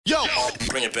Yo,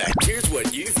 bring it back. Here's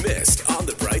what you've missed on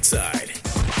the bright side.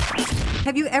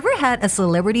 Have you ever had a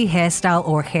celebrity hairstyle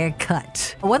or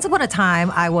haircut? Once upon a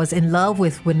time, I was in love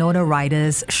with Winona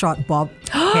Ryder's short bob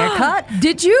haircut.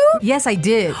 Did you? Yes, I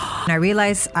did. And I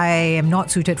realized I am not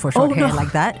suited for short hair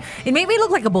like that. It made me look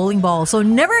like a bowling ball, so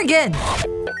never again.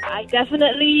 I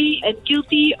definitely am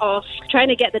guilty of trying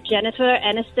to get the Jennifer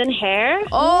Aniston hair.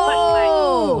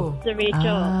 Oh! But like the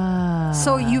Rachel.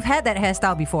 So you've had that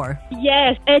hairstyle before?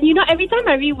 Yes, and you know, every time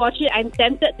I rewatch it, I'm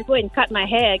tempted to go and cut my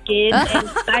hair again and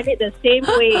style it the same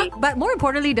way. But more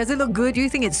importantly, does it look good? Do you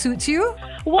think it suits you?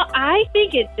 Well, I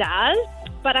think it does,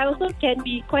 but I also can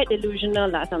be quite delusional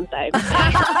sometimes.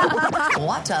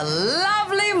 What a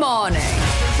lovely morning.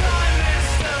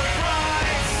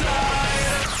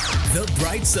 The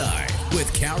Bright Side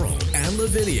with Carol and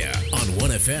Lavinia on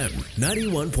 1FM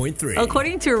 91.3.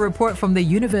 According to a report from the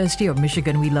University of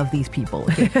Michigan, we love these people.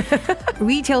 Okay.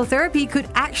 Retail therapy could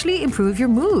actually improve your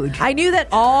mood. I knew that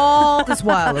all this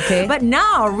while, okay? But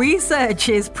now research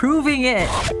is proving it.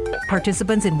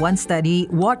 Participants in one study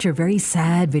watched a very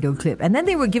sad video clip and then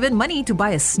they were given money to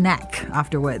buy a snack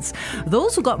afterwards.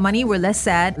 Those who got money were less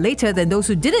sad later than those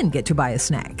who didn't get to buy a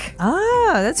snack.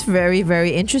 That's very,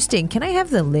 very interesting. Can I have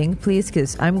the link, please?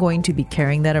 Because I'm going to be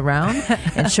carrying that around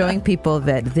and showing people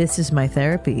that this is my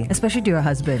therapy. Especially to your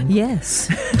husband. Yes.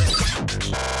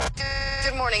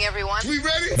 Good morning, everyone. We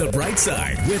ready? The Bright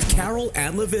Side with Carol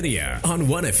and Lavinia on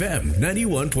 1FM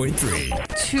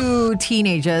 91.3. Two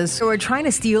teenagers who were trying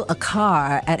to steal a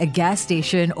car at a gas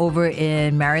station over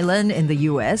in Maryland in the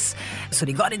US. So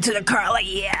they got into the car like,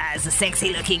 yeah, it's a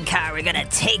sexy looking car. We're gonna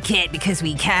take it because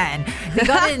we can. They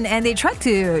got in and they tried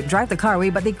to drive the car away,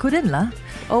 but they couldn't.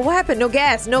 Oh, what happened? No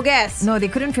gas. No, they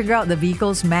couldn't figure out the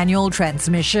vehicle's manual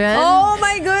transmission. Oh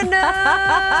my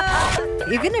goodness.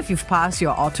 Even if you've passed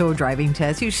your auto driving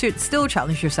test, you should still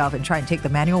challenge yourself and try and take the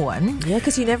manual one. Yeah,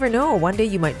 because you never know. One day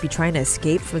you might be trying to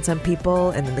escape from some people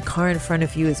and then the car in front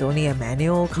of you is only a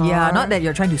manual car. Yeah, not that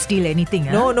you're trying to steal anything.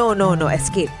 No.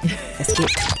 Escape.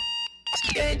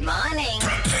 Good morning.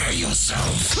 Prepare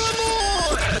yourself. Come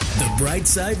on! The Bright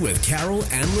Side with Carol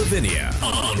and Lavinia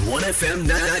on 1FM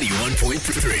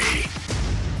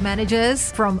 91.3.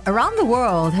 Managers from around the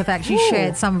world have actually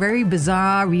shared some very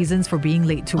bizarre reasons for being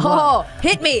late to work. Oh,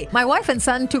 hit me. My wife and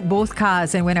son took both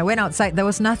cars, and when I went outside, there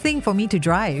was nothing for me to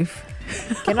drive.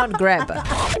 Cannot grab.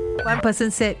 One person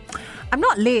said, I'm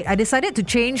not late. I decided to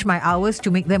change my hours to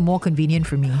make them more convenient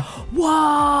for me.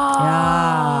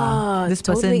 Wow. Yeah. This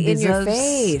totally person in your deserves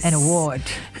face. an award.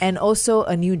 And also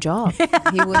a new job.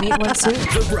 He will need one soon.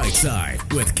 The Bright Side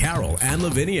with Carol and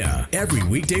Lavinia every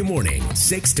weekday morning,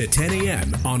 6 to 10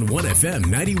 a.m. on 1FM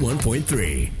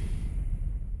 91.3.